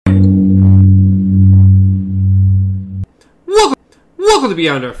Welcome to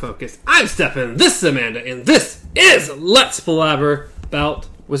Beyond Our Focus. I'm Stefan, this is Amanda, and this is Let's Palaver about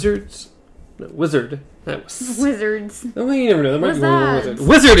wizards. No, wizard. That was... Wizards. Oh, you never know. There might be more Wizards.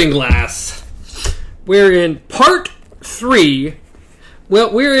 Wizarding Glass. We're in part 3.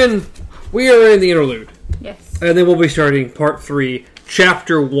 Well, we are in the interlude. Yes. And then we'll be starting part 3,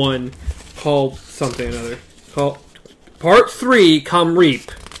 chapter 1, called something or another. Called part 3, Come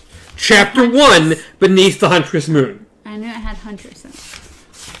Reap. Chapter 1, Beneath the Huntress Moon. I knew it had Huntress in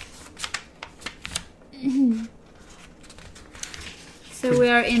it. So we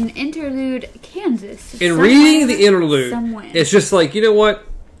are in Interlude, Kansas. In reading the interlude, somewhere. it's just like, you know what?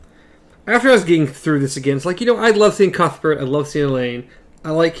 After I was getting through this again, it's like, you know, I love seeing Cuthbert, I love seeing Elaine, I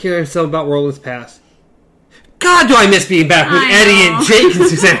like hearing stuff about Roland's past. God, do I miss being back with Eddie and Jake and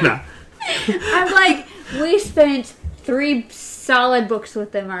Susanna. I'm like, we spent 3 solid books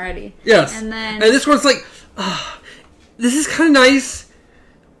with them already. Yes. And this one's like, this is kind of nice,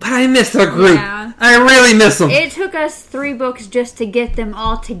 but I miss our group. Yeah. I really miss them. It took us 3 books just to get them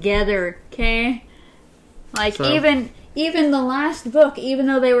all together, okay? Like, So. even the last book, even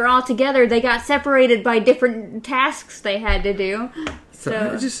though they were all together, they got separated by different tasks they had to do.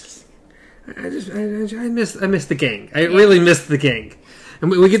 So I miss the gang. I Yeah. really miss the gang.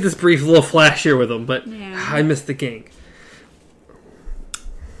 And we get this brief little flash here with them, but Yeah. I miss the gang.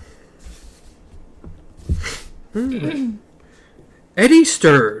 Eddie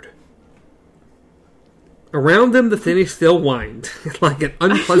stirred. Around them the thinny still whined, like an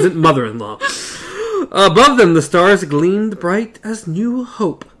unpleasant mother-in-law. Above them the stars gleamed bright as new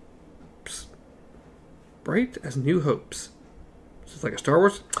hope. Bright as new hopes. Is this like a Star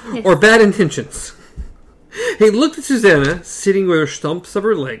Wars? Yes. Or bad intentions. He looked at Susanna, sitting with her stumps of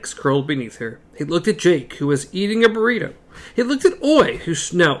her legs curled beneath her. He looked at Jake, who was eating a burrito. He looked at Oi, whose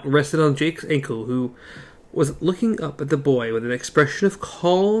snout rested on Jake's ankle, who was looking up at the boy with an expression of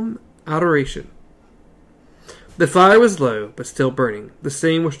calm adoration. The fire was low, but still burning. The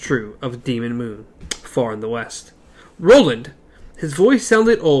same was true of Demon Moon, far in the west. Roland, his voice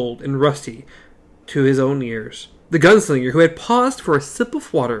sounded old and rusty to his own ears. The gunslinger, who had paused for a sip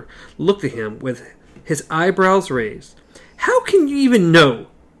of water, looked at him with his eyebrows raised. How can you even know?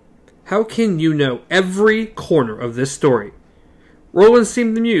 How can you know every corner of this story? Roland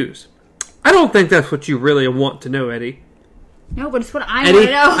seemed amused. I don't think that's what you really want to know, Eddie. No, but it's what I Eddie, want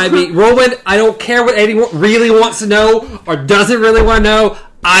to know. I mean, Roland, I don't care what Eddie really wants to know or doesn't really want to know.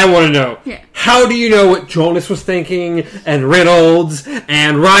 I want to know. Yeah. How do you know what Jonas was thinking, and Reynolds,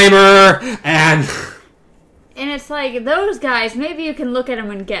 and Reimer, and... And it's like, those guys, maybe you can look at them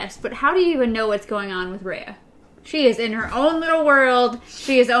and guess, but how do you even know what's going on with Rhea? She is in her own little world.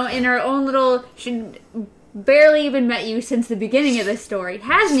 She is in her own little... She barely even met you since the beginning of the story.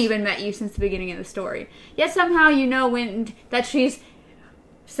 Hasn't even met you since the beginning of the story. Yet somehow you know that she's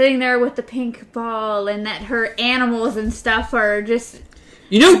sitting there with the pink ball and that her animals and stuff are just...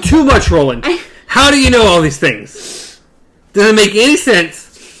 You know too much, Roland. How do you know all these things? Doesn't make any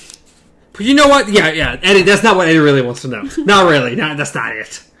sense. But you know what? Yeah, Eddie, that's not what Eddie really wants to know. Not really. No, that's not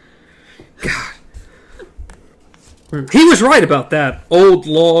it. God. He was right about that. Old,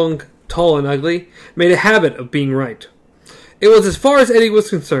 long, tall, and ugly made a habit of being right. It was, as far as Eddie was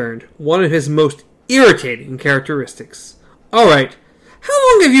concerned, one of his most irritating characteristics. Alright,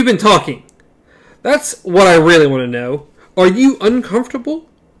 how long have you been talking? That's what I really want to know. Are you uncomfortable?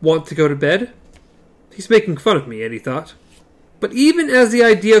 Want to go to bed? He's making fun of me, Eddie thought. But even as the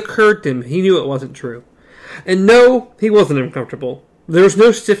idea occurred to him, he knew it wasn't true. And no, he wasn't uncomfortable. There was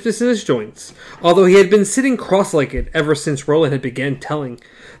no stiffness in his joints, although he had been sitting cross-legged ever since Roland had begun telling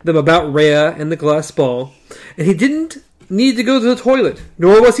them about Rhea and the glass ball, and he didn't need to go to the toilet,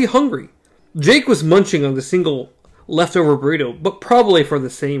 nor was he hungry. Jake was munching on the single leftover burrito, but probably for the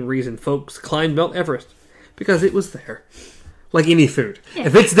same reason folks climbed Mount Everest, because it was there. Like any food. Yeah.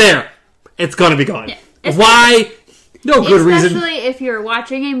 If it's there, it's gonna be gone. Yeah. Why? No good reason. Especially if you're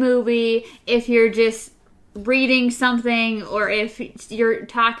watching a movie, if you're just reading something, or if you're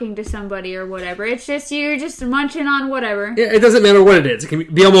talking to somebody or whatever. It's just, you're just munching on whatever. Yeah, it doesn't matter what it is. It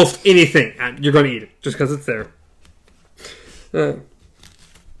can be almost anything. You're going to eat it just because it's there.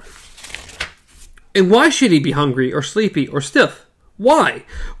 And why should he be hungry or sleepy or stiff? Why?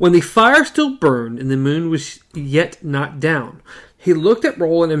 When the fire still burned and the moon was yet not down. He looked at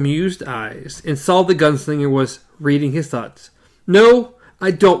Roland in amused eyes and saw the gunslinger was reading his thoughts. No,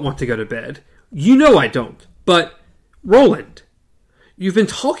 I don't want to go to bed. You know I don't. But, Roland, you've been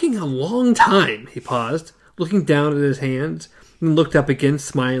talking a long time. He paused, looking down at his hands, and looked up again,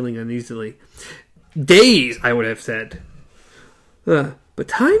 smiling uneasily. Days, I would have said. But But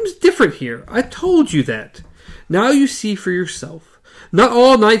time's different here. I told you that. Now you see for yourself. Not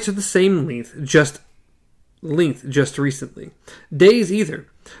all nights are the same length just recently. Days either.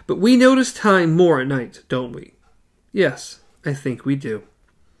 But we notice time more at night, don't we? Yes, I think we do.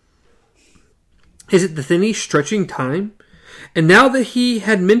 Is it the thinny stretching time? And now that he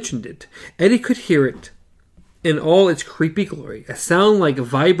had mentioned it, Eddie could hear it in all its creepy glory, a sound like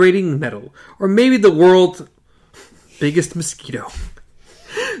vibrating metal, or maybe the world's biggest mosquito.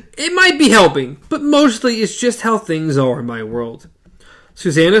 It might be helping, but mostly it's just how things are in my world.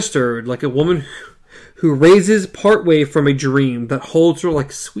 Susanna stirred like a woman who raises partway from a dream that holds her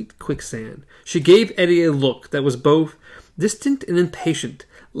like sweet quicksand. She gave Eddie a look that was both distant and impatient.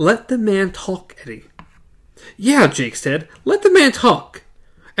 Let the man talk, Eddie. Yeah, Jake said. Let the man talk.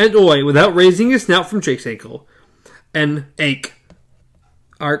 And Oi, without raising his snout from Jake's ankle. And ache.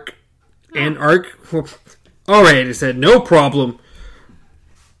 Arc. And arc. Alright, he said. No problem.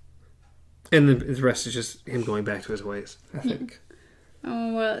 And the rest is just him going back to his ways, I think.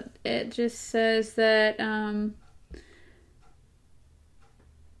 Oh, well, it just says that,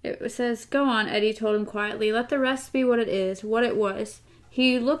 it says, go on, Eddie told him quietly. Let the rest be what it was.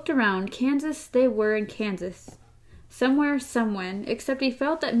 He looked around. Kansas, they were in Kansas. Somewhere, somewhen, except he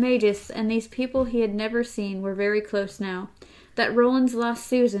felt that Magus and these people he had never seen were very close now. That Roland's lost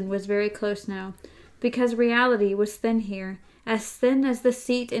Susan was very close now. Because reality was thin here. As thin as the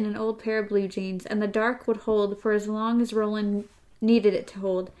seat in an old pair of blue jeans, and the dark would hold for as long as Roland needed it to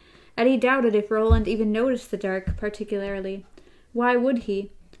hold. Eddie doubted if Roland even noticed the dark particularly. Why would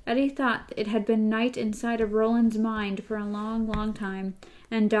he? Eddie thought it had been night inside of Roland's mind for a long, long time,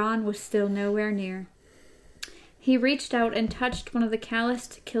 and dawn was still nowhere near. He reached out and touched one of the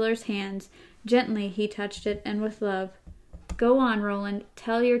calloused killer's hands. Gently he touched it, and with love. Go on, Roland,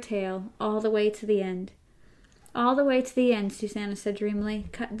 tell your tale, all the way to the end. All the way to the end, Susanna said dreamily.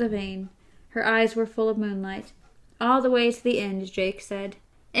 Cut the vein. Her eyes were full of moonlight. All the way to the end, Jake said.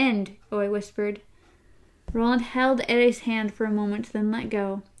 End, Oi whispered. Roland held Eddie's hand for a moment, then let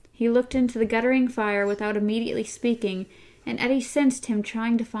go. He looked into the guttering fire without immediately speaking, and Eddie sensed him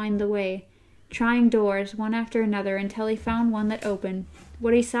trying to find the way, trying doors, one after another, until he found one that opened.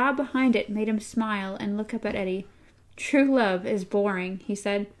 What he saw behind it made him smile and look up at Eddie. True love is boring, he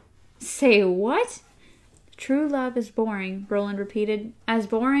said. Say what? True love is boring, Roland repeated. As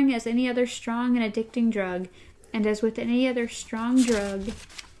boring as any other strong and addicting drug. And as with any other strong drug,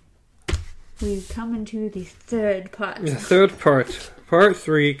 we've come into the third part. The third part. Part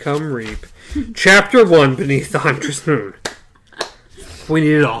 3, Come Reap. Chapter 1, Beneath the Huntress Moon. We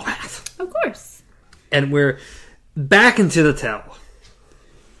needed all that. Of course. And we're back into the tale.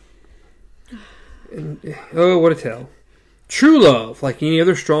 And, oh, what a tale. True love, like any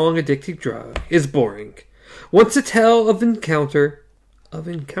other strong addictive drug, is boring. Once a tale of encounter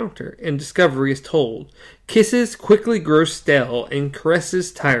and discovery is told, kisses quickly grow stale and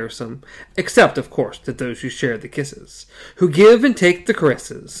caresses tiresome, except, of course, to those who share the kisses, who give and take the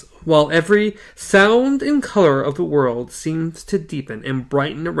caresses, while every sound and color of the world seems to deepen and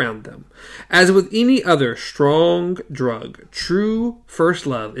brighten around them. As with any other strong drug, true first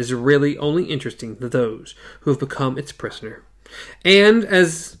love is really only interesting to those who have become its prisoner. And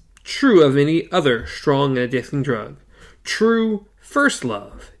as true of any other strong and addicting drug, true first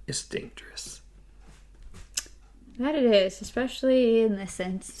love is dangerous. That it is, especially in this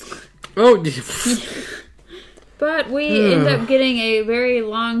sense. Oh, but we end up getting a very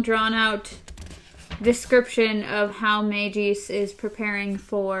long, drawn-out description of how Magus is preparing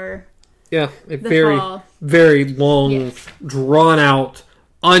for a the very, fall. very long, Yes. drawn-out,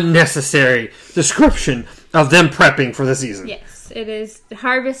 unnecessary description of them prepping for the season. Yes, it is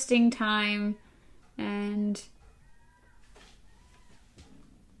harvesting time, and...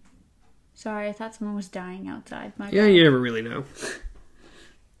 Sorry, I thought someone was dying outside. My Yeah, bad. you never really know.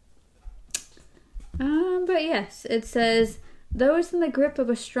 But yes, it says, those in the grip of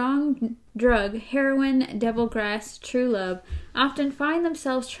a strong drug, heroin, devilgrass, true love, often find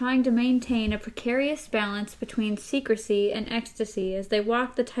themselves trying to maintain a precarious balance between secrecy and ecstasy as they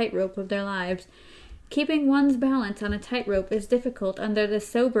walk the tightrope of their lives. Keeping one's balance on a tightrope is difficult under the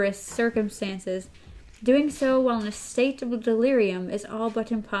soberest circumstances. Doing so while in a state of delirium is all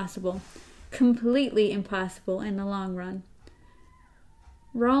but impossible. Completely impossible in the long run.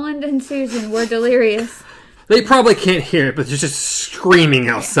 Roland and Susan were delirious. They probably can't hear it, but they're just screaming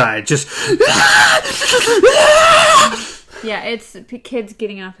outside. Just... Yeah, it's kids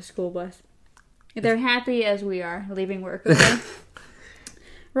getting off a school bus. They're happy as we are, leaving work, okay?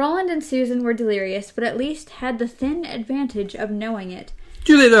 Roland and Susan were delirious, but at least had the thin advantage of knowing it.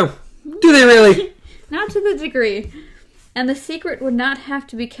 Do they, though? Do they really? Not to the degree. And the secret would not have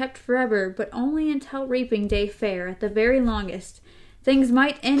to be kept forever, but only until reaping day fair, at the very longest. Things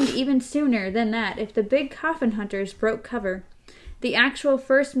might end even sooner than that if the big coffin hunters broke cover. The actual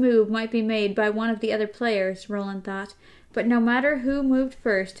first move might be made by one of the other players, Roland thought, but no matter who moved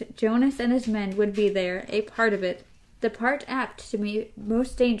first, Jonas and his men would be there, a part of it. The part apt to be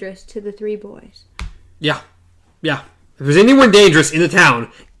most dangerous to the three boys. Yeah. If there's anyone dangerous in the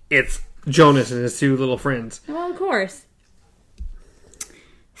town, it's Jonas and his two little friends. Well, of course.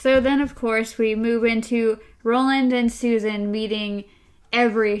 So then, of course, we move into Roland and Susan meeting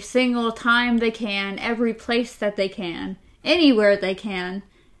every single time they can, every place that they can, anywhere they can.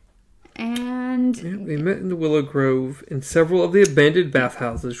 And they met in the Willow Grove in several of the abandoned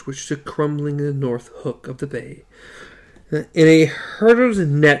bathhouses which stood crumbling in the north hook of the bay. In a herder's hut,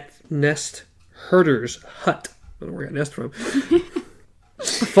 I don't know where I got nest from,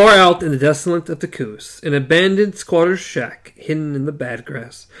 far out in the desolate of the coast, an abandoned squatter's shack hidden in the bad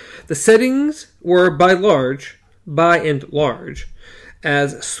grass. The settings were by and large,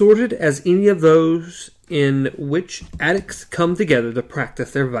 as sordid as any of those in which addicts come together to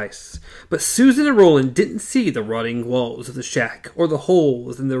practice their vice. But Susan and Roland didn't see the rotting walls of the shack, or the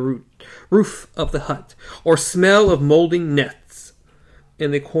holes in the roof of the hut, or smell of molding nets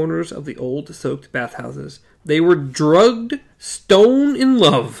in the corners of the old soaked bathhouses. They were drugged stone in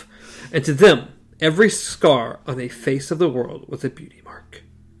love, and to them, every scar on the face of the world was a beauty mark.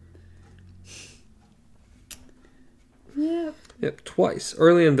 Yep, twice,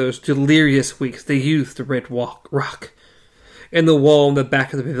 early in those delirious weeks, they used the red rock and the wall in the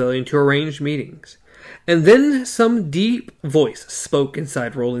back of the pavilion to arrange meetings. And then some deep voice spoke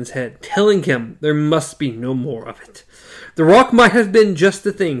inside Roland's head, telling him there must be no more of it. The rock might have been just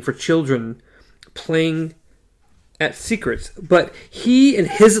the thing for children playing at secrets, but he and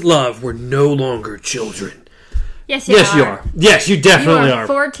his love were no longer children. Yes, you are. Yes, you definitely are.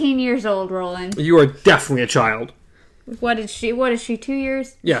 14 years old, Roland. You are definitely a child. What is she, 2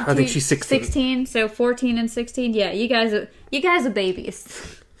 years? Yeah, I think she's 16. 16, so 14 and 16. Yeah, you guys are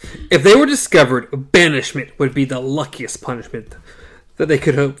babies. If they were discovered, banishment would be the luckiest punishment that they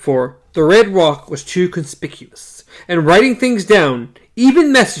could hope for. The red rock was too conspicuous, and writing things down,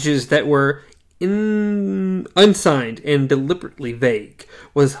 even messages that were unsigned and deliberately vague,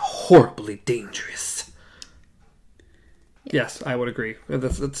 was horribly dangerous. Yes, I would agree.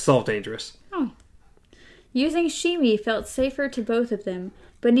 It's all dangerous. Oh. Using Shimi felt safer to both of them.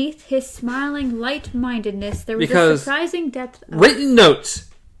 Beneath his smiling light-mindedness, there was a surprising depth of... Written notes,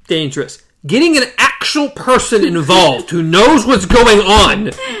 dangerous. Getting an actual person involved who knows what's going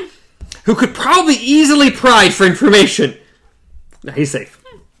on, who could probably easily pry for information. No, he's safe.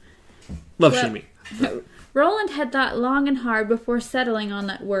 Love Shimi. Roland had thought long and hard before settling on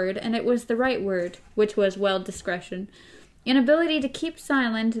that word, and it was the right word, which was, well, discretion. An ability to keep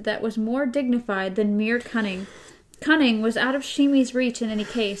silent that was more dignified than mere cunning. Cunning was out of Shimi's reach in any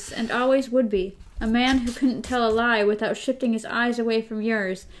case, and always would be. A man who couldn't tell a lie without shifting his eyes away from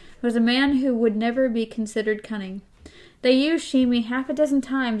yours was a man who would never be considered cunning. They used Shimi half a dozen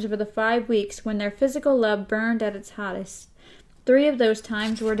times over the 5 weeks when their physical love burned at its hottest. 3 of those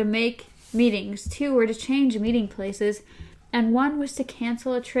times were to make meetings, 2 were to change meeting places, and 1 was to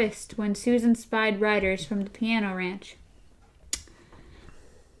cancel a tryst when Susan spied riders from the piano ranch.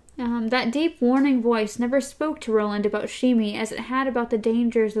 That deep warning voice never spoke to Roland about Shimi as it had about the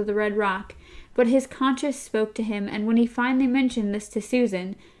dangers of the Red Rock, but his conscience spoke to him, and when he finally mentioned this to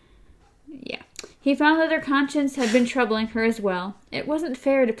Susan, he found that her conscience had been troubling her as well. It wasn't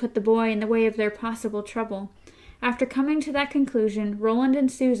fair to put the boy in the way of their possible trouble. After coming to that conclusion, Roland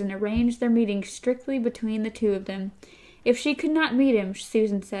and Susan arranged their meeting strictly between the two of them. If she could not meet him,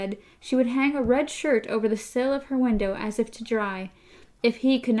 Susan said, she would hang a red shirt over the sill of her window as if to dry. If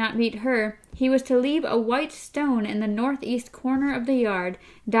he could not meet her, he was to leave a white stone in the northeast corner of the yard,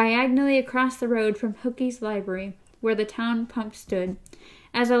 diagonally across the road from Hookie's library, where the town pump stood.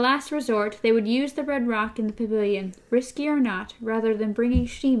 As a last resort, they would use the red rock in the pavilion, risky or not, rather than bringing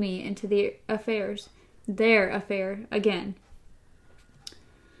Shimi into their affair again.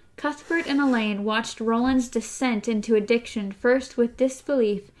 Cuthbert and Elaine watched Roland's descent into addiction first with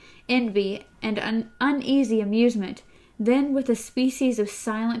disbelief, envy, and uneasy amusement, then with a species of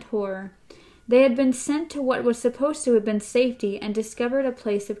silent horror. They had been sent to what was supposed to have been safety and discovered a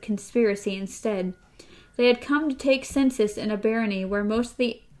place of conspiracy instead. They had come to take census in a barony where most of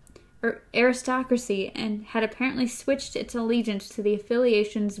the aristocracy and had apparently switched its allegiance to the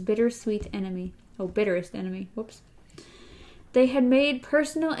affiliation's bittersest enemy. They had made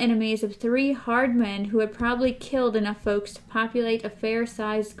personal enemies of 3 hard men who had probably killed enough folks to populate a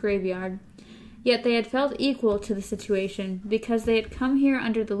fair-sized graveyard. Yet they had felt equal to the situation, because they had come here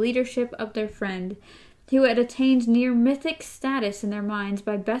under the leadership of their friend, who had attained near mythic status in their minds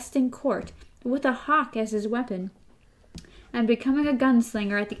by besting court with a hawk as his weapon, and becoming a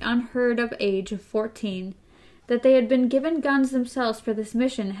gunslinger at the unheard-of age of 14. That they had been given guns themselves for this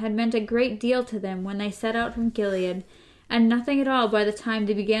mission had meant a great deal to them when they set out from Gilead, and nothing at all by the time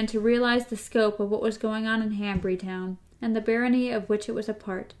they began to realize the scope of what was going on in Hambry Town, and the barony of which it was a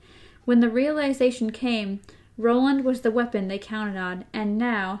part. When the realization came, Roland was the weapon they counted on, and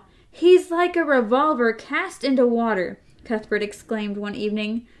now, "He's like a revolver cast into water," Cuthbert exclaimed one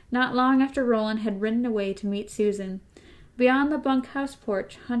evening, not long after Roland had ridden away to meet Susan. Beyond the bunkhouse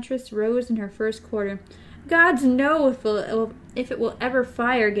porch, Huntress rose in her first quarter. "Gods know if it will ever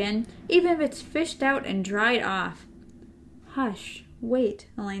fire again, even if it's fished out and dried off." "Hush, wait,"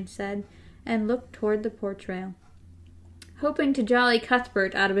 Elaine said, and looked toward the porch rail. Hoping to jolly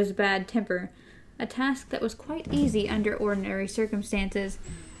Cuthbert out of his bad temper, a task that was quite easy under ordinary circumstances,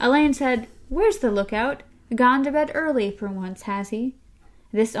 Elaine said, "Where's the lookout? Gone to bed early for once, has he?"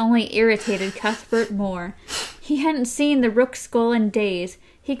 This only irritated Cuthbert more. He hadn't seen the rook skull in days.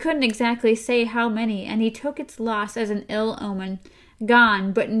 He couldn't exactly say how many, and he took its loss as an ill omen.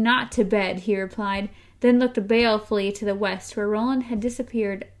 "Gone, but not to bed," he replied, then looked balefully to the west, where Roland had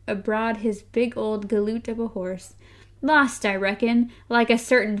disappeared abroad his big old galoot of a horse. "Lost, I reckon, like a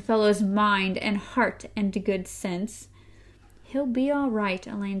certain fellow's mind and heart and good sense." "He'll be all right,"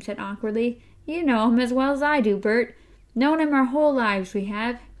 Elaine said awkwardly. "You know him as well as I do, Bert. Known him our whole lives we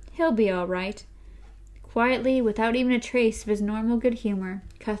have. He'll be all right." Quietly, without even a trace of his normal good humor,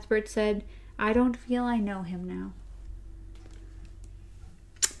 Cuthbert said, "I don't feel I know him now."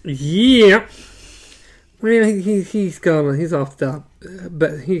 Yeah. Well, he's gone. He's off the top.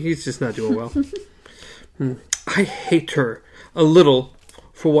 But he's just not doing well. "I hate her a little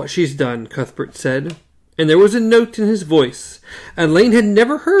for what she's done," Cuthbert said. And there was a note in his voice Elaine had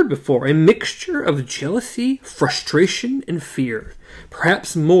never heard before, a mixture of jealousy, frustration, and fear.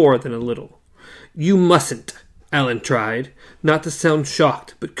 Perhaps more than a little. "You mustn't," Alan tried, not to sound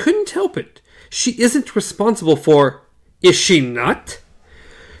shocked, but couldn't help it. "She isn't responsible for—" "Is she not?"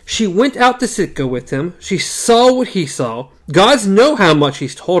 "She went out to Sitka with him. She saw what he saw. Gods know how much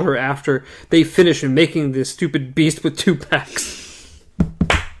he's told her after they finished making this stupid beast with 2 packs.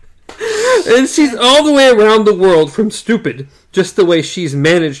 And she's all the way around the world from stupid. Just the way she's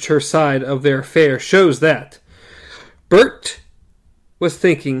managed her side of their affair shows that." Bert was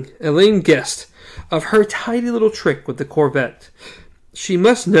thinking, Elaine guessed, of her tidy little trick with the Corvette. She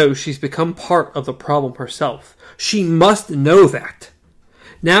must know she's become part of the problem herself. She must know that.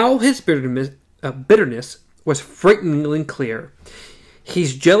 Now his bitterness was frighteningly clear.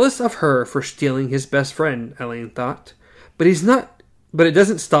 He's jealous of her for stealing his best friend, Elaine thought. But it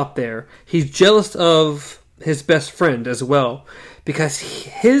doesn't stop there. He's jealous of his best friend as well, because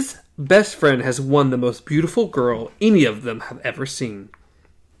his best friend has won the most beautiful girl any of them have ever seen.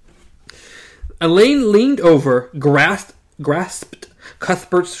 Elaine leaned over, grasped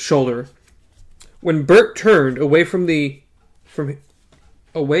Cuthbert's shoulder. When Bert turned away from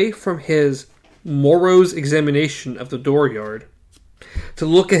his morose examination of the dooryard to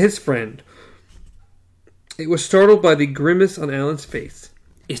look at his friend, it was startled by the grimace on Alan's face.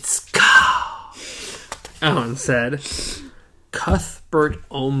 "It's Ka," Alan said. Cuthbert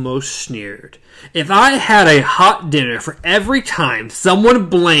almost sneered. "If I had a hot dinner for every time someone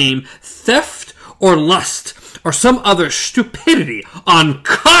blamed theft or lust or some other stupidity on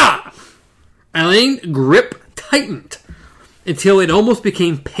Ka!" Elaine's grip tightened until it almost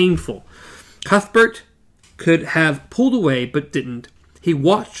became painful. Cuthbert could have pulled away, but didn't. He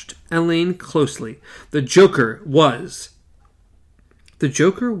watched Elaine closely. The Joker was,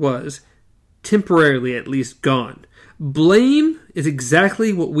 temporarily at least, gone. "Blame is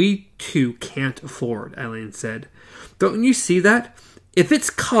exactly what we two can't afford," Elaine said. "Don't you see that? If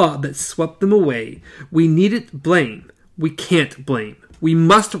it's Ka that swept them away, we needn't blame. We can't blame. We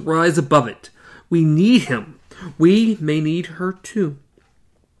must rise above it. We need him. We may need her too."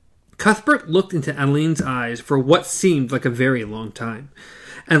 Cuthbert looked into Elaine's eyes for what seemed like a very long time.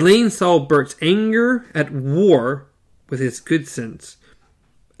 Elaine saw Bert's anger at war with his good sense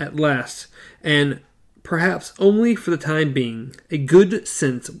at last, and perhaps only for the time being, good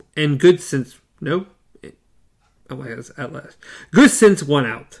sense won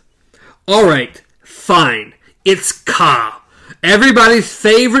out. "All right, fine. It's Ka. Everybody's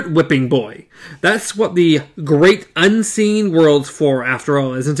favorite whipping boy. That's what the great unseen world's for, after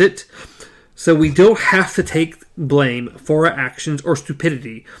all, isn't it? So we don't have to take blame for our actions or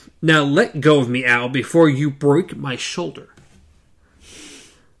stupidity. Now let go of me, Al, before you break my shoulder."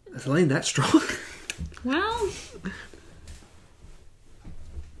 Is Elaine that strong? Well...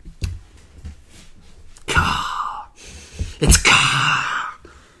 It's Ka!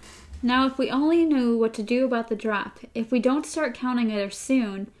 Now, if we only knew what to do about the drop, if we don't start counting it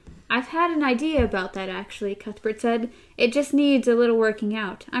soon... I've had an idea about that, actually, Cuthbert said. It just needs a little working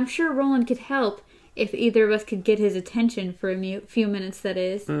out. I'm sure Roland could help, if either of us could get his attention for a few minutes, that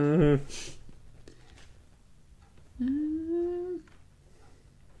is. Mm-hmm.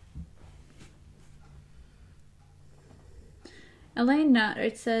 Elaine nodded.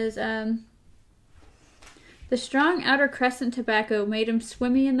 It says, the strong outer crescent tobacco made him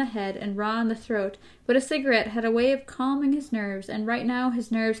swimmy in the head and raw in the throat, but a cigarette had a way of calming his nerves, and right now his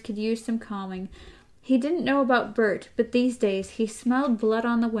nerves could use some calming. He didn't know about Bert, but these days he smelled blood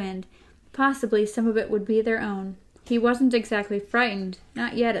on the wind. Possibly some of it would be their own. He wasn't exactly frightened,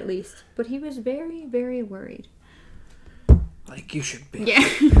 not yet at least, but he was very, very worried. Like you should be. Yeah.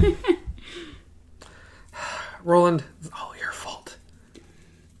 Roland, it's all your fault.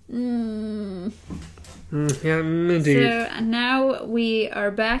 Yeah, indeed. So now we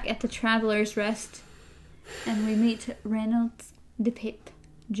are back at the Traveler's Rest, and we meet Reynolds, DePip,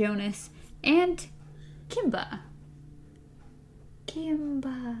 Jonas, and Kimba.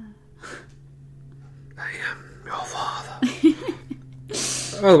 Kimba. I am your father.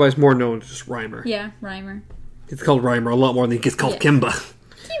 Otherwise more known as just Reimer. Yeah, Reimer. It's called Reimer a lot more than he gets called Kimba.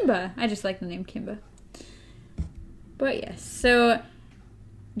 Kimba. I just like the name Kimba. But yes, so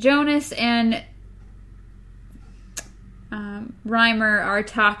Jonas and Reimer are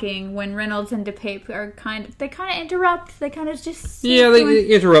talking when Reynolds and DePape are kind of interrupt. They kind of just... Yeah, they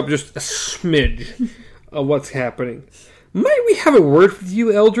interrupt just a smidge of what's happening. Might we have a word with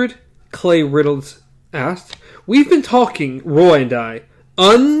you, Eldred? Clay Reynolds asked. We've been talking, Roy and I.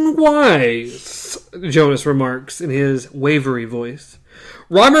 Unwise, Jonas remarks in his wavery voice.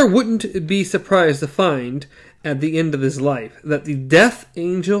 Reimer wouldn't be surprised to find, at the end of his life, that the death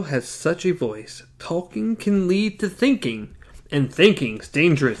angel has such a voice. Talking can lead to thinking, and thinking's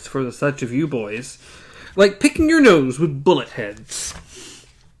dangerous for the such of you boys. Like picking your nose with bullet heads.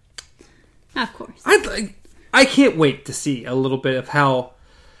 Of course. I can't wait to see a little bit of how...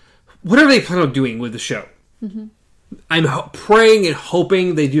 whatever they plan on doing with the show. Mm-hmm. I'm praying and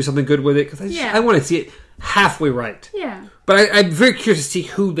hoping they do something good with it, because I want to see it halfway right. Yeah. But I'm very curious to see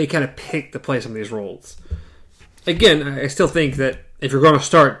who they kind of pick to play some of these roles. Again, I still think that if you're going to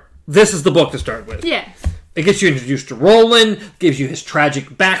start, this is the book to start with. Yeah. It gets you introduced to Roland, gives you his tragic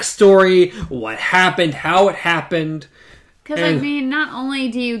backstory, what happened, how it happened. Because, I mean, not only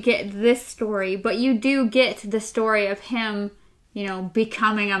do you get this story, but you do get the story of him, you know,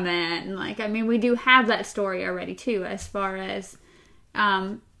 becoming a man. Like, I mean, we do have that story already, too, as far as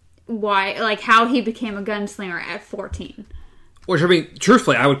why, like, how he became a gunslinger at 14. Which, I mean,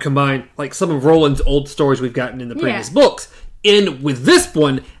 truthfully, I would combine, like, some of Roland's old stories we've gotten in the previous books in with this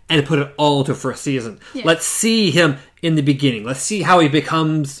one and put it all into first season. Yeah. Let's see him in the beginning. Let's see how he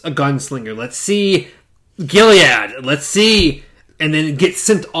becomes a gunslinger. Let's see Gilead. Let's see... and then get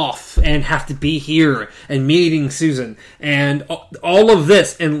sent off and have to be here and meeting Susan. And all of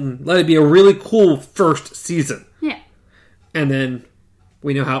this, and let it be a really cool first season. Yeah. And then...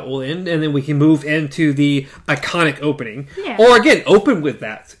 we know how it will end, and then we can move into the iconic opening. Yeah. Or again, open with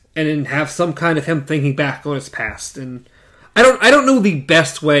that, and then have some kind of him thinking back on his past. And I don't know the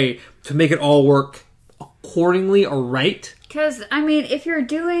best way to make it all work accordingly or right. Because, I mean, if you're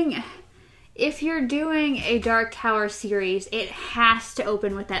doing a Dark Tower series, it has to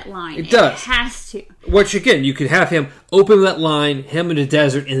open with that line. It does. It has to. Which, again, you could have him open with that line, him in the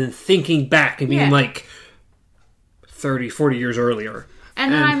desert, and then thinking back and being like 30, 40 years earlier.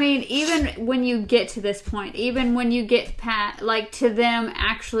 And then, I mean, even when you get to this point, even when you get to them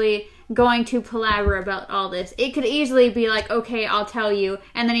actually going to palaver about all this, it could easily be like, okay, I'll tell you.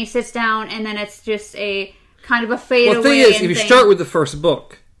 And then he sits down, and then it's just a kind of a fade away. Well, the thing is, if you start with the first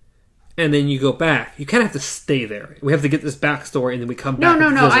book, and then you go back, you kind of have to stay there. We have to get this backstory, and then we come back. No.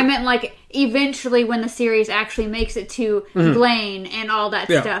 I meant, like, eventually when the series actually makes it to Blaine and all that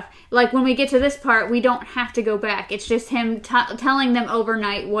stuff. Like, when we get to this part, we don't have to go back. It's just him telling them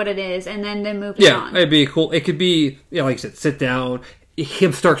overnight what it is, and then moving on. Yeah, it'd be cool. It could be, like I said, sit down,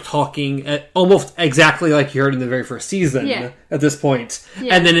 him start talking almost exactly like you heard in the very first season at this point.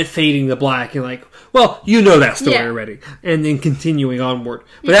 Yeah. And then it fading to black, and like, well, you know that story already. And then continuing onward.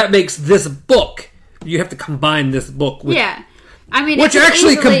 But that makes this book, you have to combine this book with... Yeah. I mean, which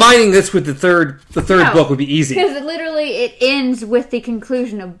actually combining this with the third book would be easy. Because literally it ends with the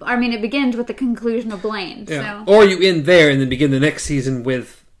conclusion of... I mean, it begins with the conclusion of Blaine. Yeah. So. Or you end there and then begin the next season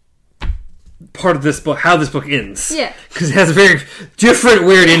with part of this book, how this book ends. Yeah. Because it has a very different,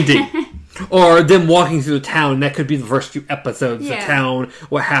 weird ending. Or them walking through the town. That could be the first few episodes. Yeah. The town,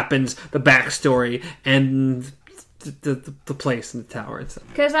 what happens, the backstory, and the place and the tower and stuff.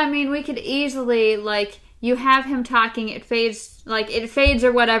 Because, I mean, we could easily, like, you have him talking, it fades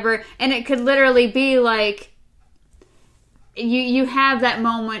or whatever, and it could literally be, like, you have that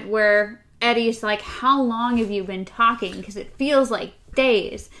moment where Eddie's like, how long have you been talking? Because it feels like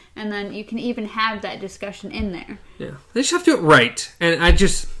days. And then you can even have that discussion in there. Yeah. They just have to do it right. And I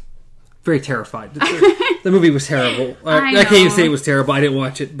just... very terrified. The movie was terrible. I can't even say it was terrible. I didn't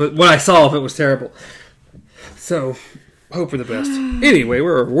watch it. But what I saw of it was terrible. So, hope for the best. Anyway,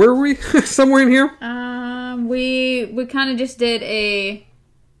 where were we? Somewhere in here? We kind of just did a...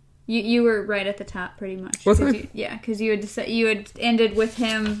 You were right at the top, pretty much. Was I? Yeah, because you had ended with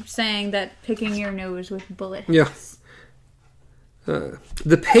him saying that picking your nose with bullet Yeah. hits.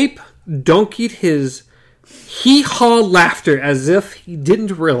 The Pape donkeyed his hee-haw laughter as if he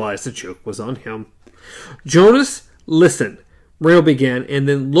didn't realize the joke was on him. Jonas listened, Rail began, and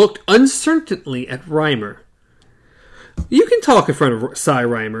then looked uncertainly at Reimer. You can talk in front of Cy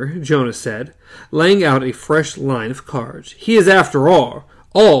Reimer, Jonas said, laying out a fresh line of cards. He is, after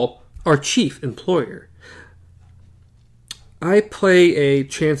all our chief employer. I play a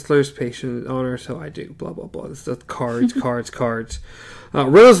chancellor's patient honor, so I do. Blah, blah, blah. This is cards.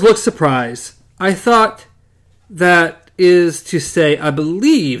 Reynolds looked surprised. I thought that is to say I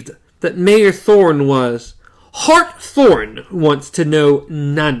believed that Mayor Thorne was... Hart Thorne wants to know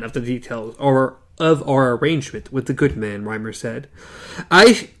none of the details of our arrangement with the good man, Reimer said.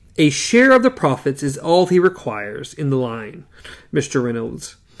 A share of the profits is all he requires in the line, Mr.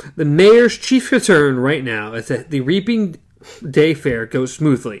 Reynolds. The mayor's chief concern right now is that the reaping day fair goes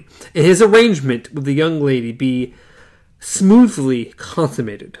smoothly, and his arrangement with the young lady be smoothly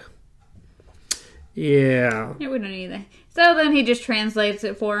consummated. Yeah. Yeah, we don't need that. So then he just translates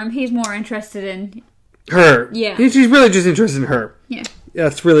it for him. He's more interested in... her. Yeah. He's really just interested in her. Yeah.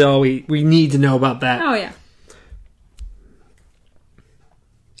 That's really all we need to know about that. Oh, yeah.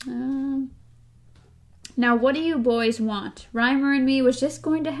 Now, what do you boys want? Reimer and me was just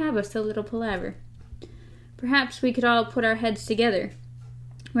going to have us a little palaver. Perhaps we could all put our heads together,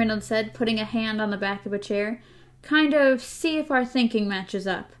 Reynolds said, putting a hand on the back of a chair. Kind of see if our thinking matches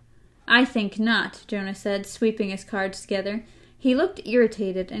up. I think not, Jonas said, sweeping his cards together. He looked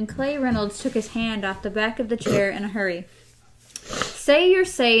irritated, and Clay Reynolds took his hand off the back of the chair in a hurry. Say your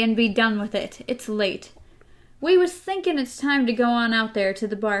say and be done with it. It's late. We was thinking it's time to go on out there to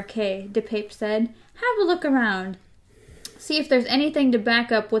the Barquet, DePape said. Have a look around. See if there's anything to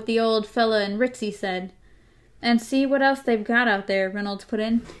back up what the old fella and Ritzy said. And see what else they've got out there, Reynolds put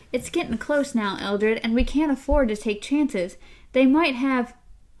in. It's getting close now, Eldred, and we can't afford to take chances. They might have,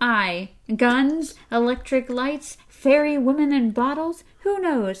 guns, electric lights, fairy women in bottles. Who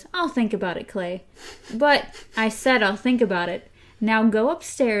knows? I'll think about it, Clay. But I said I'll think about it. Now go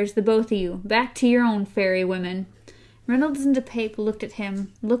upstairs, the both of you. Back to your own fairy women. Reynolds and DePape looked at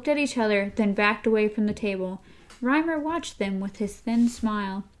him, looked at each other, then backed away from the table. Reimer watched them with his thin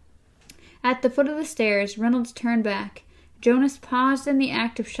smile. At the foot of the stairs, Reynolds turned back. Jonas paused in the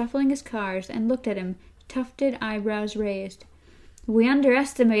act of shuffling his cards and looked at him, tufted eyebrows raised. We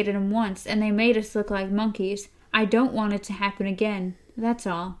underestimated 'em once, and they made us look like monkeys. I don't want it to happen again. That's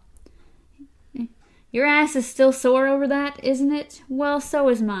all. Your ass is still sore over that, isn't it? Well, so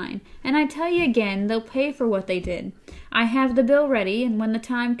is mine. And I tell you again, they'll pay for what they did. I have the bill ready, and when the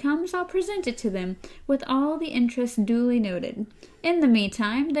time comes, I'll present it to them, with all the interest duly noted. In the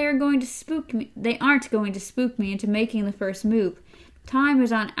meantime, they aren't going to spook me into making the first move. Time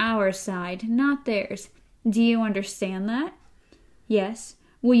is on our side, not theirs. Do you understand that? Yes.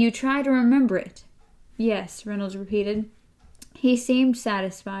 Will you try to remember it? Yes, Reynolds repeated. He seemed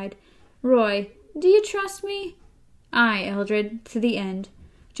satisfied. Roy, do you trust me? Aye, Eldred, to the end.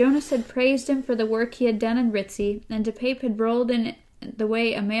 Jonas had praised him for the work he had done in Ritzy, and DePape had rolled in it the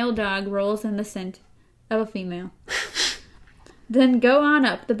way a male dog rolls in the scent of a female. Then go on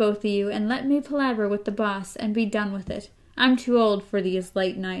up, the both of you, and let me palaver with the boss and be done with it. I'm too old for these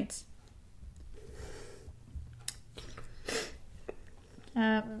late nights.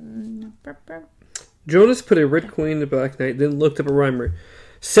 Jonas put a red coin in the black knight, then looked up at Reimer.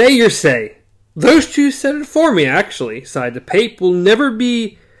 Say your say. Those two said it for me, actually, sighed the Pape. Will never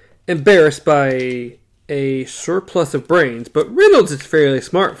be embarrassed by a surplus of brains, but Reynolds is fairly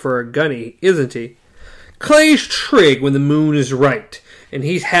smart for a gunny, isn't he? Clay's trig when the moon is right, and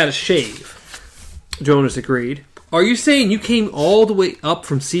he's had a shave, Jonas agreed. Are you saying you came all the way up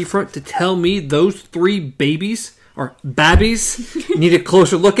from Seafront to tell me those three babies, or babbies, need a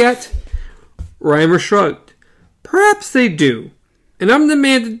closer look at? Reimer shrugged. Perhaps they do. And I'm the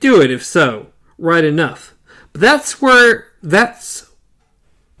man to do it if so. Right enough. But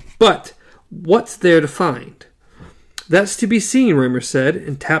what's there to find? That's to be seen, Reimer said,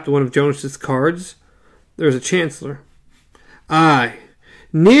 and tapped one of Jonas's cards. There's a Chancellor. Aye.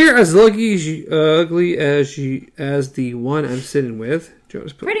 Near as ugly as the one I'm sitting with.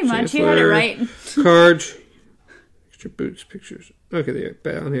 Jonas put Pretty much, you had it right. Cards. Extra boots, pictures. Okay, they're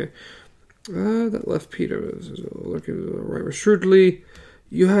down here. That left Peter was looking at Reimer shrewdly.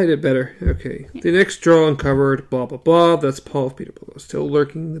 You hide it better. Okay. Yeah. The next draw uncovered. Blah, blah, blah. That's Paul of Peter. Still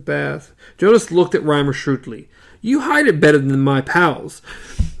lurking in the bath. Jonas looked at Reimer shrewdly. You hide it better than my pals.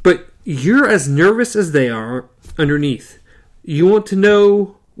 But you're as nervous as they are underneath. You want to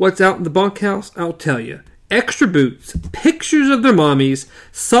know what's out in the bunkhouse? I'll tell you. Extra boots, pictures of their mommies,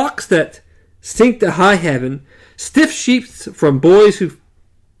 socks that stink to high heaven, stiff sheets from boys who've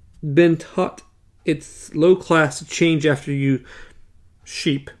been taught it's low class to change after you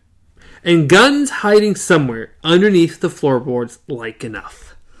sheep, and guns hiding somewhere underneath the floorboards like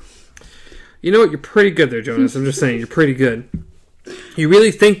enough. You know what? You're pretty good there, Jonas. I'm just saying, you're pretty good. You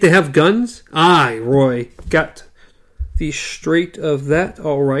really think they have guns? Aye, Roy. Got the straight of that,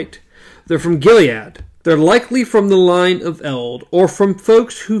 all right. They're from Gilead. They're likely from the line of Eld, or from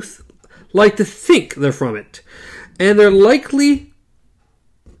folks who like to think they're from it. And they're likely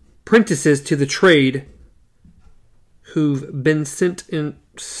apprentices to the trade who've been sent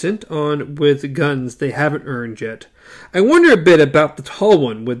on with guns they haven't earned yet. I wonder a bit about the tall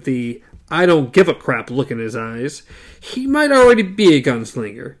one with the I don't give a crap look in his eyes. He might already be a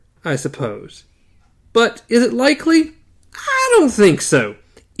gunslinger, I suppose. But is it likely? I don't think so.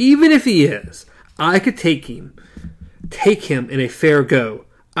 Even if he is, I could take him in a fair go.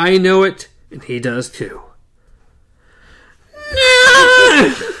 I know it, and he does too.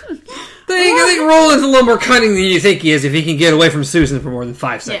 I think Roland's a little more cunning than you think he is if he can get away from Susan for more than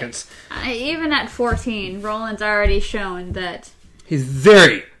 5 seconds. Yeah. Even at 14, Roland's already shown that he's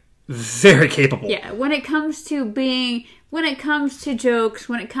very, very capable. Yeah, when it comes to jokes,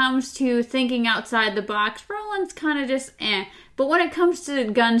 when it comes to thinking outside the box, Roland's kind of just But when it comes to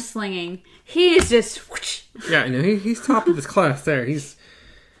gunslinging, he is just whoosh. Yeah, I know. He's top of his class there. He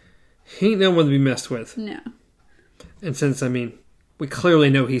ain't no one to be messed with. No. And since, we clearly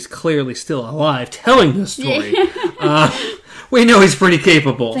know he's clearly still alive telling this story. Yeah. We know he's pretty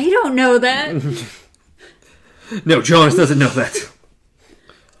capable. They don't know that. No, Jonas doesn't know that.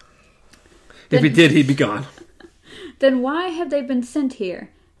 If he did, he'd be gone. Then why have they been sent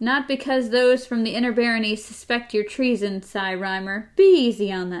here? Not because those from the inner barony suspect your treason, sighed Reimer. Be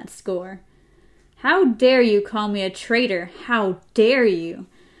easy on that score. How dare you call me a traitor? How dare you?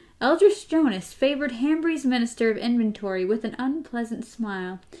 Eldridge Jonas favored Hambry's Minister of Inventory with an unpleasant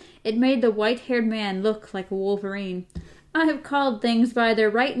smile. It made the white-haired man look like a wolverine. I have called things by their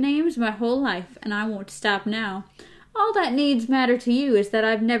right names my whole life, and I won't stop now. All that needs matter to you is that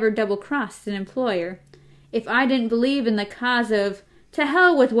I've never double-crossed an employer. If I didn't believe in the cause of, to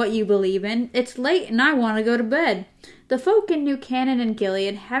hell with what you believe in, it's late and I want to go to bed. The folk in New Canaan and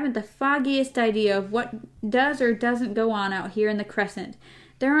Gilead haven't the foggiest idea of what does or doesn't go on out here in the Crescent.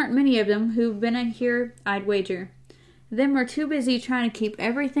 There aren't many of them who've been in here, I'd wager. Them are too busy trying to keep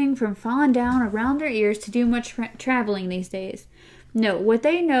everything from falling down around their ears to do much traveling these days. No, what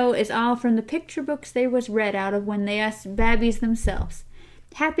they know is all from the picture books they was read out of when they us babbies themselves.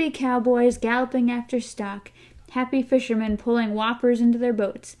 Happy cowboys galloping after stock, happy fishermen pulling whoppers into their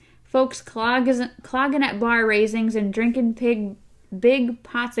boats, folks clogging at bar raisings and drinking big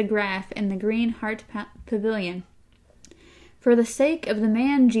pots of graff in the Green Hart Pavilion. For the sake of the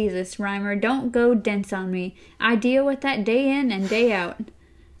man Jesus, Reimer, don't go dense on me. I deal with that day in and day out.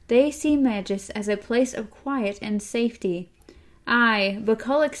 They see Magus as a place of quiet and safety. Aye,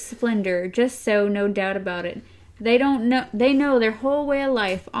 bucolic splendor, just so, no doubt about it. They know their whole way of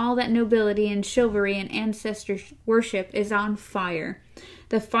life, all that nobility and chivalry and ancestor worship is on fire.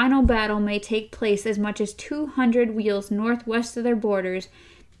 The final battle may take place as much as 200 wheels northwest of their borders,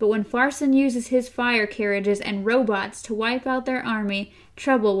 but when Farson uses his fire carriages and robots to wipe out their army,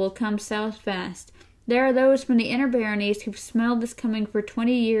 trouble will come south fast. There are those from the inner baronies who've smelled this coming for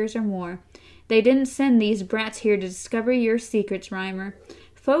 20 years or more. They didn't send these brats here to discover your secrets, Reimer.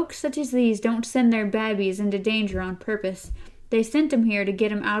 Folks such as these don't send their babbies into danger on purpose. They sent 'em here to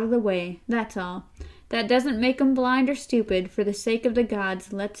get 'em out of the way, that's all. That doesn't make 'em blind or stupid. For the sake of the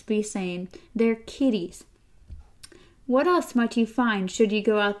gods, let's be sane. They're kiddies. What else might you find should you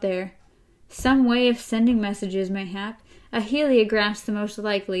go out there? Some way of sending messages, mayhap. A heliograph's the most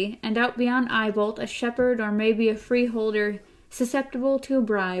likely, and out beyond Eyebolt a shepherd or maybe a freeholder susceptible to a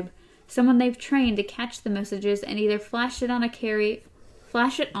bribe. Someone they've trained to catch the messages and either flash it on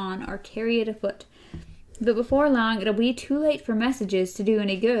or carry it afoot. But before long, it'll be too late for messages to do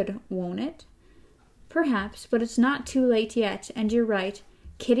any good, won't it? Perhaps, but it's not too late yet, and you're right.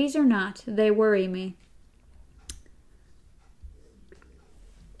 Kitties or not, they worry me.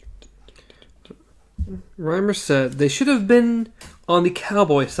 Reimer said they should have been on the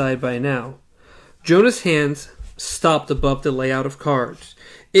cowboy side by now. Jonah's hands stopped above the layout of cards.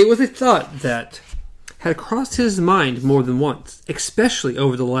 It was a thought that had crossed his mind more than once, especially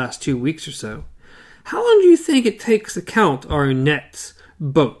over the last 2 weeks or so. How long do you think it takes to count our nets,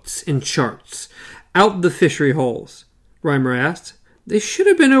 boats, and charts out the fishery holes? Reimer asked. They should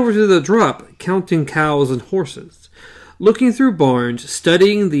have been over to the drop, counting cows and horses. Looking through barns,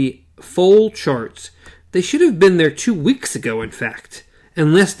 studying the foal charts. They should have been there 2 weeks ago, in fact,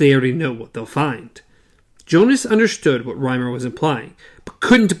 unless they already know what they'll find. Jonas understood what Reimer was implying, but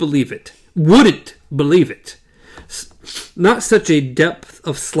couldn't believe it. Wouldn't believe it. Not such a depth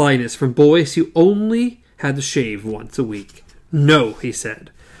of slyness from boys who only had to shave once a week. No, he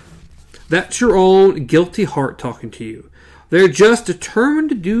said. That's your own guilty heart talking to you. They're just determined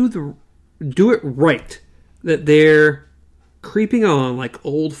to do it right. That they're creeping on like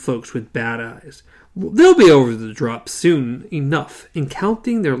old folks with bad eyes. They'll be over the drop soon enough and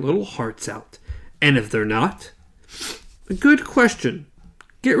counting their little hearts out. And if they're not? A good question.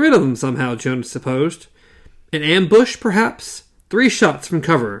 Get rid of them somehow, Jonas supposed. An ambush, perhaps? 3 shots from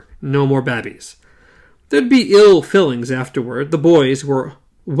cover, no more babbies. There'd be ill feelings afterward. The boys were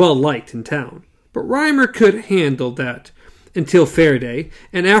well liked in town. But Reimer could handle that until Fair Day,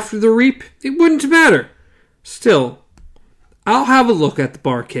 and after the reap, it wouldn't matter. Still, I'll have a look at the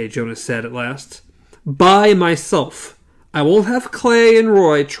barcade, Jonas said at last. By myself. I won't have Clay and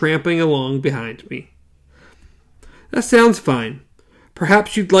Roy tramping along behind me. That sounds fine.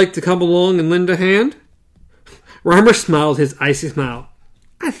 Perhaps you'd like to come along and lend a hand? Reimer smiled his icy smile.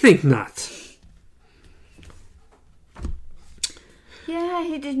 I think not. Yeah,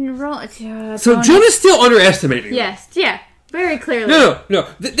 he didn't roll it. So Jonah's still underestimating. Yes, yeah, very clearly. No.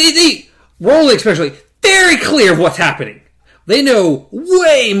 They Rolling especially, very clear of what's happening. They know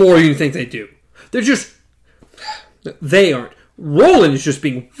way more than you think they do. They aren't. Roland is just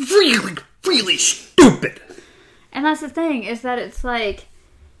being really, really stupid. And that's the thing, is that it's like,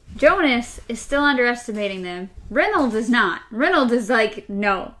 Jonas is still underestimating them. Reynolds is not. Reynolds is like,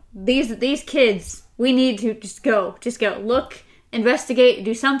 no, these kids, we need to just go. Look, investigate,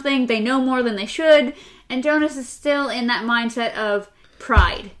 do something. They know more than they should. And Jonas is still in that mindset of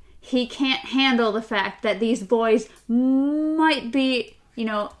pride. He can't handle the fact that these boys might be,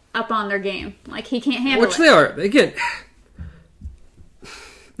 up on their game. Like, he can't handle it. Which they are. Again,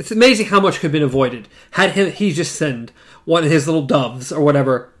 it's amazing how much could have been avoided had he just sent one of his little doves or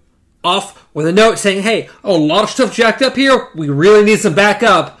whatever off with a note saying, hey, a lot of stuff jacked up here. We really need some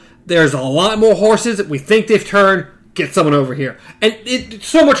backup. There's a lot more horses. We think they've turned. Get someone over here. And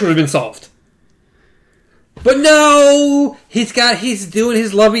so much would have been solved. But no! He's doing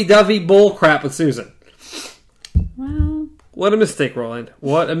his lovey-dovey bull crap with Susan. Well... What a mistake, Roland.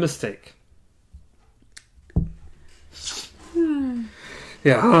 What a mistake.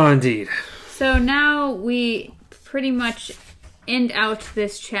 Yeah, indeed. So now we pretty much end out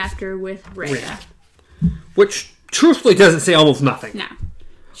this chapter with Rhea. Which truthfully doesn't say almost nothing. No.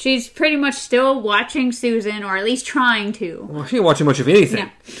 She's pretty much still watching Susan, or at least trying to. Well, she ain't watching much of anything.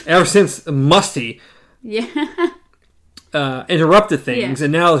 No. Ever since Musty interrupted things,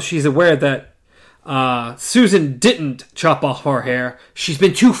 and now she's aware that Susan didn't chop off her hair. She's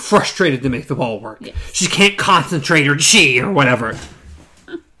been too frustrated to make the ball work. Yes. She can't concentrate or whatever.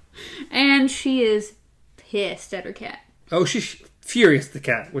 And she is pissed at her cat. Oh, she's furious at the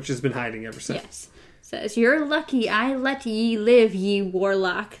cat, which has been hiding ever since. Yes. Says, you're lucky I let ye live, ye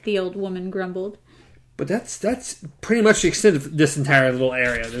warlock, the old woman grumbled. But that's pretty much the extent of this entire little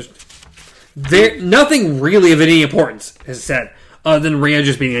area. There's nothing really of any importance is said, other than Rhea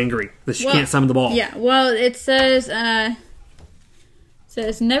just being angry that she can't summon the ball. Yeah, well, it says,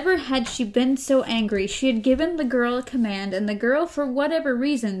 never had she been so angry. She had given the girl a command, and the girl, for whatever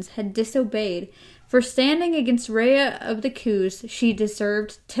reasons, had disobeyed. For standing against Rhea of the Coos, she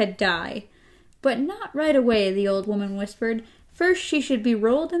deserved to die. But not right away, the old woman whispered. First she should be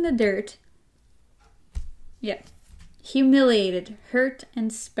rolled in the dirt. Yeah. Humiliated, hurt,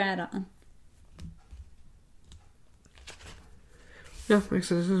 and spat on. Yeah,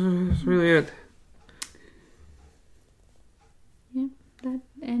 that's really it. Yeah,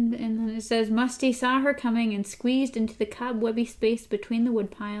 and then it says, Musty saw her coming and squeezed into the cobwebby space between the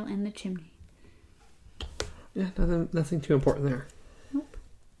woodpile and the chimney. Yeah, nothing too important there. Nope.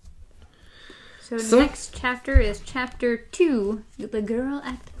 So the next chapter is chapter 2, The Girl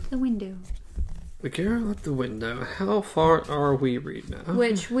at the Window. The Girl at the Window. How far are we reading now?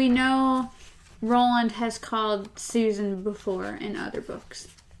 Which we know Roland has called Susan before in other books.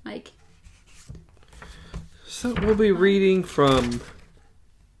 Like... So we'll be reading from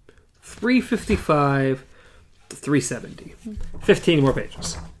 355 to 370. 15 more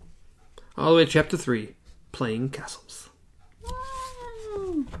pages. All the way to chapter 3, Playing Castles.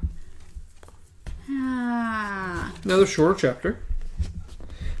 Another shorter chapter.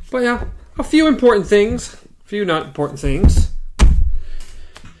 But yeah, a few important things. A few not important things.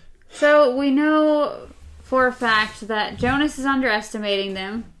 So we know for a fact that Jonas is underestimating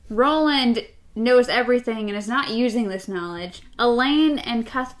them. Roland knows everything and is not using this knowledge. Elaine and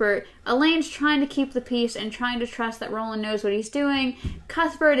Cuthbert. Elaine's trying to keep the peace and trying to trust that Roland knows what he's doing.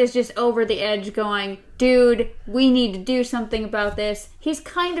 Cuthbert is just over the edge going, dude, we need to do something about this. He's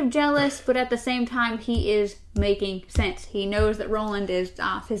kind of jealous, but at the same time, he is making sense. He knows that Roland is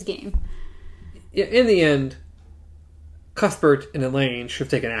off his game. Yeah, in the end, Cuthbert and Elaine should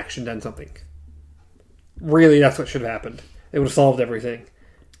have taken action, done something. Really, that's what should have happened. It would have solved everything.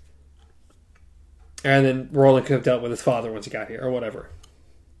 And then Roland could have dealt with his father once he got here, or whatever.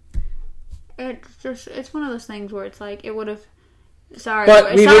 It's one of those things where it's like, it would have... Sorry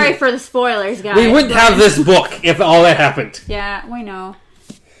for the spoilers, guys. We wouldn't have this book if all that happened. Yeah, we know.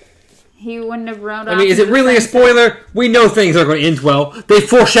 He wouldn't have run I mean, is it really a spoiler? We know things are going to end well. They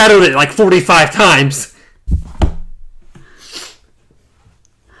foreshadowed it like 45 times.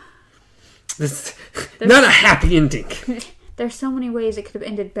 This not a happy ending. There's so many ways it could have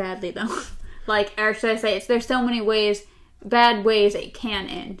ended badly, though. Like, or should I say, there's so many bad ways it can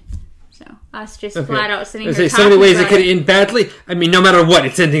end. So, us just flat out sitting here talking so many ways it could end badly. I mean, no matter what,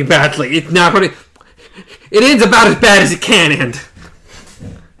 it's ending badly. It's not going to... It ends about as bad as it can end.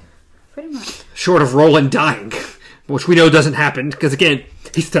 Pretty much. Short of Roland dying, which we know doesn't happen, because again,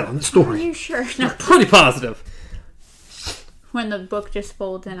 he's telling the story. Are you sure? No. I'm pretty positive. When the book just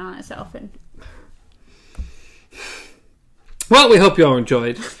folds in on itself and... Well, we hope you all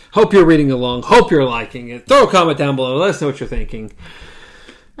enjoyed. Hope you're reading along. Hope you're liking it. Throw a comment down below. Let us know what you're thinking.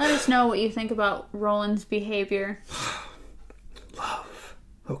 Let us know what you think about Roland's behavior. Love.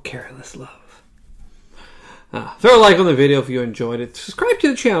 Oh, careless love. Throw a like on the video if you enjoyed it. Subscribe to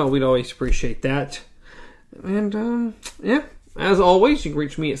the channel. We'd always appreciate that. And, yeah. As always, you can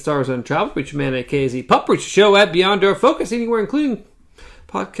reach me at Stars on Travel. Reach man at KZ Pup. Reach the show at Beyond Our Focus. Anywhere, including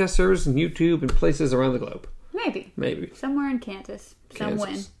podcast servers and YouTube and places around the globe. Maybe. Somewhere in Kansas. Some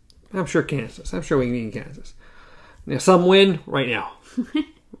win. I'm sure Kansas. I'm sure we can be in Kansas. Now, some win right now.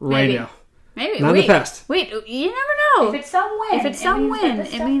 Right now. Maybe. Not in the past. Wait, you never know. If it's some win,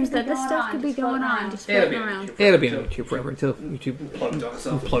 it means that this stuff could be going on. Just floating around. It'll be on YouTube forever until YouTube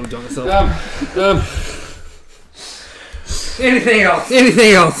implodes on itself. Anything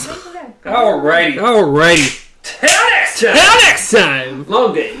else? Alrighty. Till next time.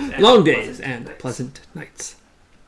 Long days and pleasant nights.